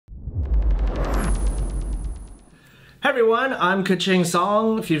Hi everyone, I'm Keqing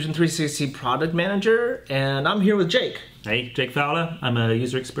Song, Fusion 360 Product Manager, and I'm here with Jake. Hey, Jake Fowler. I'm a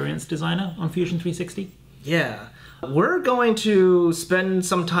user experience designer on Fusion 360. Yeah. We're going to spend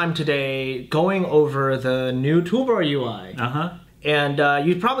some time today going over the new Toolbar UI. And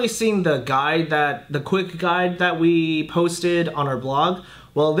you've probably seen the quick guide that we posted on our blog.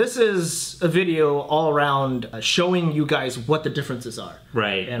 Well, this is a video all around showing you guys what the differences are.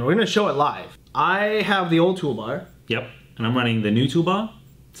 Right. And we're going to show it live. I have the old toolbar. Yep. And I'm running the new toolbar.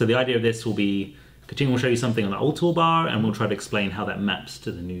 So the idea of this will be, Keqing will show you something on the old toolbar, and we'll try to explain how that maps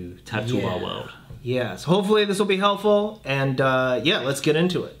to the new tab toolbar world. Yeah, so hopefully this will be helpful, and yeah, let's get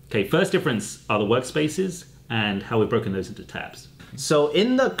into it. Okay, first difference are the workspaces and how we've broken those into tabs. So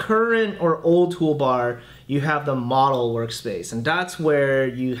in the current or old toolbar, you have the model workspace, and that's where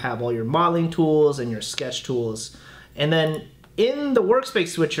you have all your modeling tools and your sketch tools. And then in the workspace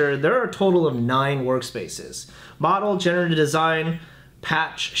switcher, there are a total of 9 workspaces. Model, generative design,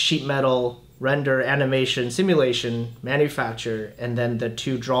 patch, sheet metal, render, animation, simulation, manufacture, and then the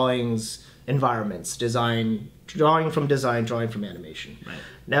 2 drawings environments, drawing from design, drawing from animation. Right.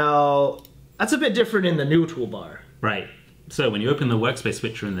 Now, that's a bit different in the new toolbar. Right. So when you open the workspace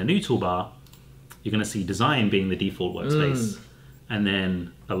switcher in the new toolbar, you're going to see design being the default workspace, and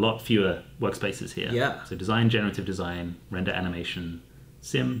then a lot fewer workspaces here. Yeah. So design, generative design, render, animation,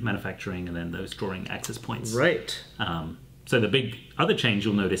 sim, manufacturing, and then those drawing access points. Right. So the big other change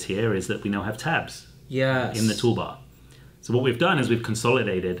you'll notice here is that we now have tabs in the toolbar. So what we've done is we've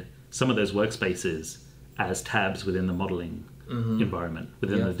consolidated some of those workspaces as tabs within the modeling environment,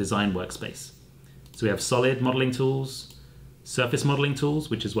 within the design workspace. So we have solid modeling tools, surface modeling tools,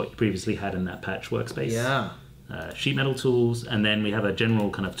 which is what you previously had in that patch workspace. Yeah. Sheet metal tools, and then we have a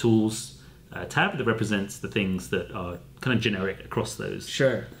general kind of tools tab that represents the things that are kind of generic across those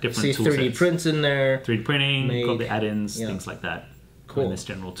different See tool 3D sets. prints in there. 3D printing, got the add-ins, things like that. Cool. In this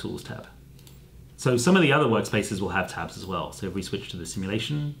general tools tab. So some of the other workspaces will have tabs as well. So if we switch to the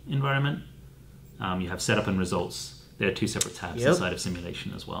simulation environment, you have setup and results. There are 2 separate tabs inside of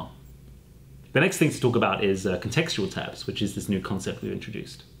simulation as well. The next thing to talk about is contextual tabs, which is this new concept we've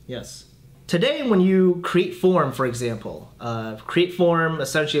introduced. Yes. Today, when you create form, for example, create form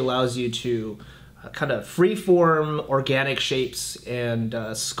essentially allows you to kind of free-form organic shapes and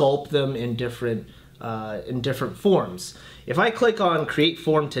sculpt them in different forms. If I click on create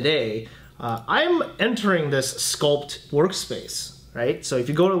form today, I'm entering this sculpt workspace, right? So if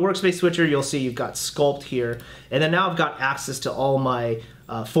you go to the workspace switcher, you'll see you've got sculpt here, and then now I've got access to all my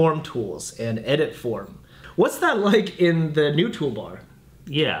form tools and edit form. What's that like in the new toolbar?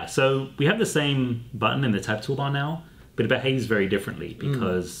 Yeah, so we have the same button in the tab toolbar now, but it behaves very differently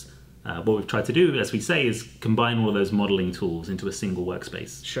because what we've tried to do, as we say, is combine all of those modeling tools into a single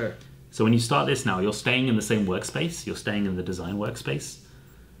workspace. Sure. So when you start this now, you're staying in the same workspace, you're staying in the design workspace,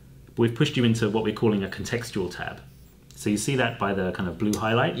 but we've pushed you into what we're calling a contextual tab. So you see that by the kind of blue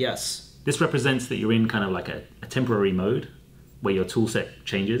highlight? Yes. This represents that you're in kind of like a temporary mode where your tool set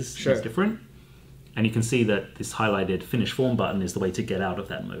changes, it's different. And you can see that this highlighted finish form button is the way to get out of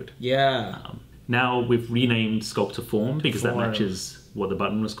that mode. Yeah. Now we've renamed sculpt to form because that matches what the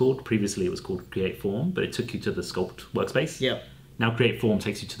button was called. Previously it was called create form, but it took you to the sculpt workspace. Yep. Now create form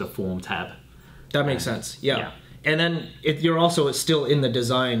takes you to the form tab. That makes sense. Yeah. And then you're also still in the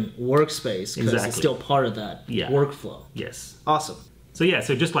design workspace because it's still part of that workflow. Yes. Awesome. So yeah,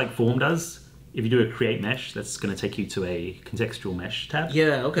 so just like form does, if you do a create mesh, that's going to take you to a contextual mesh tab.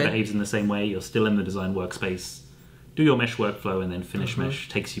 Yeah, okay. It behaves in the same way. You're still in the design workspace. Do your mesh workflow, and then finish mesh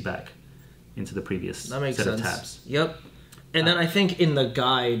takes you back into the previous set of tabs. Yep. And then I think in the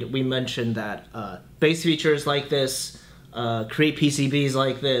guide, we mentioned that base features like this, create PCBs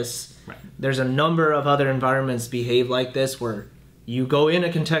like this. Right. There's a number of other environments behave like this where you go in a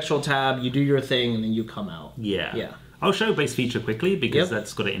contextual tab, you do your thing, and then you come out. Yeah. Yeah. I'll show base feature quickly because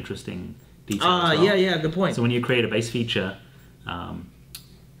that's got an interesting detail as well. Yeah, good point. So when you create a base feature,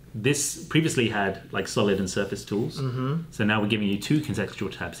 this previously had like solid and surface tools. So now we're giving you 2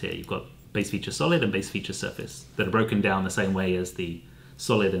 contextual tabs here. You've got base feature solid and base feature surface that are broken down the same way as the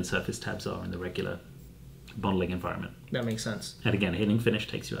solid and surface tabs are in the regular modeling environment. That makes sense. And again, hitting finish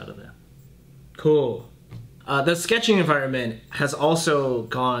takes you out of there. Cool. The sketching environment has also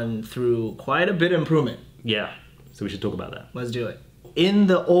gone through quite a bit of improvement. Yeah, so we should talk about that. Let's do it. In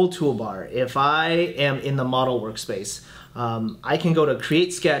the old toolbar, if I am in the model workspace, I can go to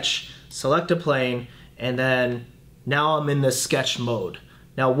create sketch, select a plane, and then now I'm in the sketch mode.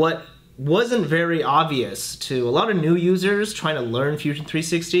 Now what wasn't very obvious to a lot of new users trying to learn Fusion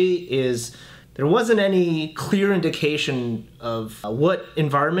 360 is there wasn't any clear indication of what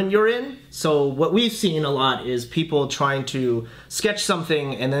environment you're in. So what we've seen a lot is people trying to sketch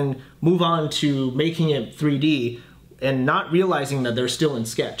something and then move on to making it 3D and not realizing that they're still in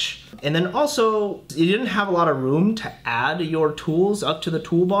Sketch. And then also, you didn't have a lot of room to add your tools up to the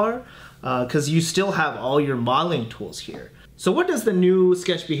toolbar because you still have all your modeling tools here. So what does the new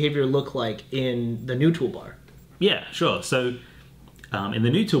sketch behavior look like in the new toolbar? Yeah, sure. So in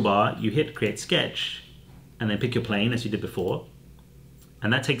the new toolbar, you hit Create Sketch and then pick your plane as you did before.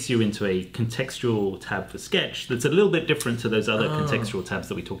 And that takes you into a contextual tab for Sketch that's a little bit different to those other contextual tabs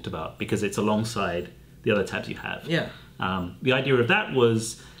that we talked about because it's alongside the other tabs you have. Yeah. The idea of that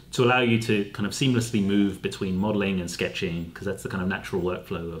was to allow you to kind of seamlessly move between modeling and sketching, because that's the kind of natural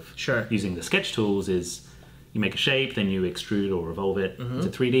workflow of using the sketch tools is you make a shape, then you extrude or revolve it into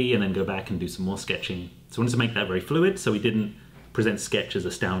 3D, and then go back and do some more sketching. So we wanted to make that very fluid, so we didn't present Sketch as a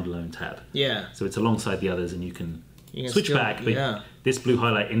standalone tab. Yeah. So it's alongside the others, and you can switch back, but this blue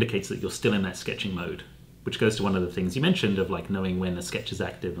highlight indicates that you're still in that sketching mode, which goes to one of the things you mentioned of like knowing when a sketch is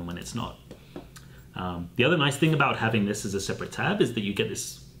active and when it's not. The other nice thing about having this as a separate tab is that you get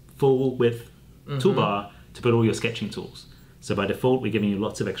this full width toolbar to put all your sketching tools. So by default, we're giving you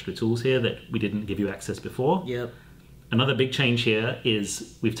lots of extra tools here that we didn't give you access before. Yep. Another big change here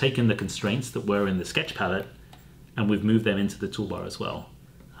is we've taken the constraints that were in the sketch palette and we've moved them into the toolbar as well.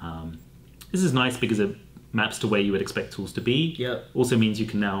 This is nice because it maps to where you would expect tools to be. Yep. Also means you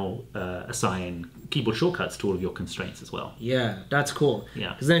can now assign keyboard shortcuts to all of your constraints as well. Yeah, that's cool.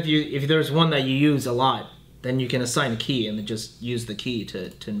 Yeah. Because then if there's one that you use a lot, then you can assign a key and then just use the key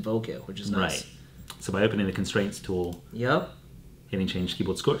to invoke it, which is nice. Right. So by opening the constraints tool, hitting change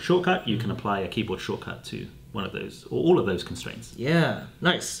keyboard shortcut, you can apply a keyboard shortcut to one of those or all of those constraints. Yeah,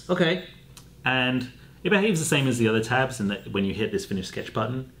 nice. Okay. And it behaves the same as the other tabs in that when you hit this finish sketch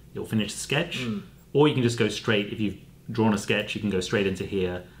button, it'll finish the sketch. Or you can just go straight, if you've drawn a sketch, you can go straight into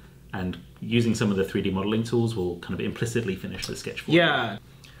here and using some of the 3D modeling tools will kind of implicitly finish the sketch for you. Yeah.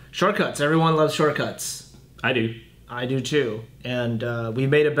 Shortcuts. Everyone loves shortcuts. I do. I do too. And we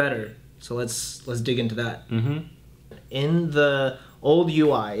made it better. So let's dig into that. In the old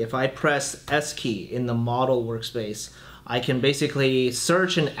UI, if I press S key in the model workspace, I can basically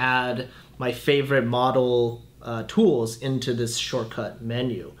search and add my favorite model tools into this shortcut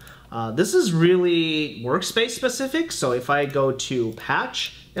menu. This is really workspace specific, so if I go to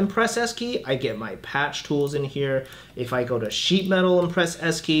patch and press S key, I get my patch tools in here. If I go to sheet metal and press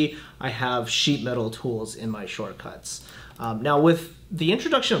S key, I have sheet metal tools in my shortcuts. Now with the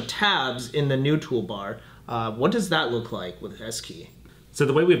introduction of tabs in the new toolbar, what does that look like with S key? So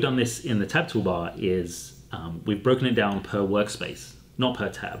the way we've done this in the tab toolbar is we've broken it down per workspace, not per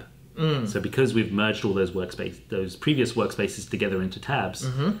tab. So because we've merged all those previous workspaces together into tabs,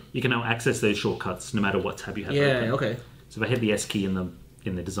 you can now access those shortcuts no matter what tab you have open. Okay. So if I hit the S key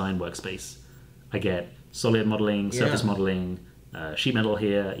in the design workspace, I get solid modeling, surface modeling, sheet metal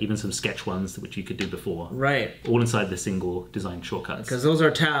here, even some sketch ones which you could do before. Right. All inside the single design shortcuts. Because those are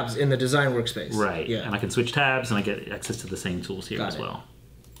tabs in the design workspace. Right. Yeah. And I can switch tabs and I get access to the same tools here as well.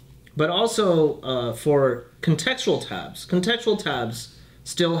 But also for contextual tabs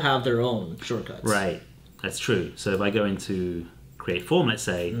still have their own shortcuts. Right, that's true. So if I go into create form, let's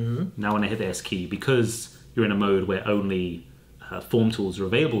say, now when I hit the S key, because you're in a mode where only form tools are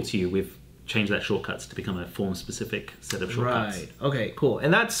available to you, we've changed that shortcuts to become a form specific set of shortcuts. Right, okay, cool.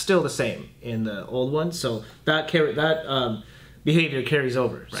 And that's still the same in the old one, so that behavior carries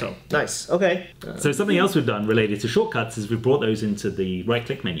over. Right. So nice. Okay. So something else we've done related to shortcuts is we've brought those into the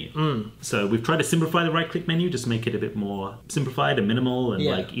right-click menu. So we've tried to simplify the right-click menu, just make it a bit more simplified and minimal and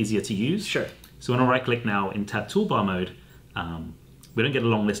like easier to use. Sure. So when I right-click now in tab toolbar mode, we don't get a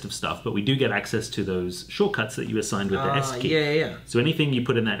long list of stuff, but we do get access to those shortcuts that you assigned with the S key. Yeah. So anything you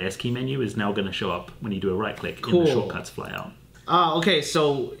put in that S key menu is now going to show up when you do a right-click in the shortcuts flyout. Okay.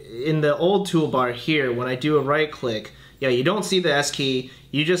 So in the old toolbar here, when I do a right-click, you don't see the S key.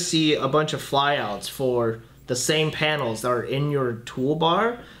 You just see a bunch of flyouts for the same panels that are in your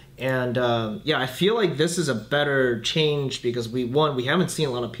toolbar. And I feel like this is a better change because we haven't seen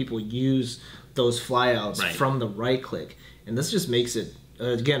a lot of people use those flyouts from the right click. And this just makes it,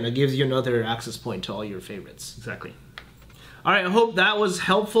 again, it gives you another access point to all your favorites. Exactly. All right, I hope that was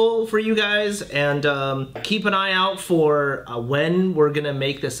helpful for you guys, and keep an eye out for when we're gonna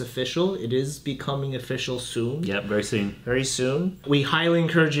make this official. It is becoming official soon. Yep, very soon. Very soon. We highly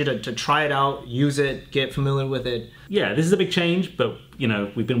encourage you to try it out, use it, get familiar with it. Yeah, this is a big change, but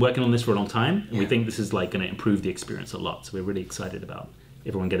we've been working on this for a long time, and we think this is like gonna improve the experience a lot, so we're really excited about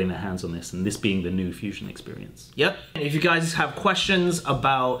everyone getting their hands on this and this being the new Fusion experience. Yep. And if you guys have questions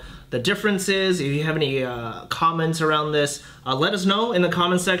about the differences, if you have any comments around this, let us know in the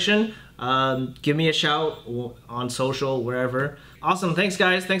comment section. Give me a shout on social, wherever. Awesome. Thanks,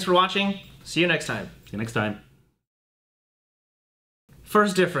 guys. Thanks for watching. See you next time. See you next time.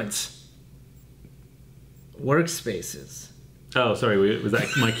 First difference. Workspaces. Oh, sorry. Was that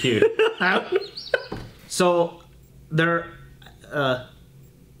my cue? So, there... The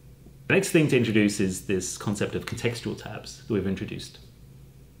next thing to introduce is this concept of contextual tabs that we've introduced.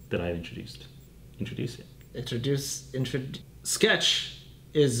 That I've introduced. Introduce it. Sketch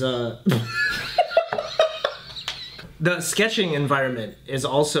is... The sketching environment is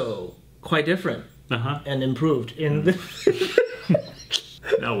also quite different and improved in the...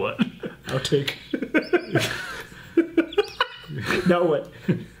 Now what? Outtake. Now what?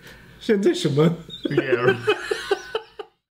 现在什么？ Yeah.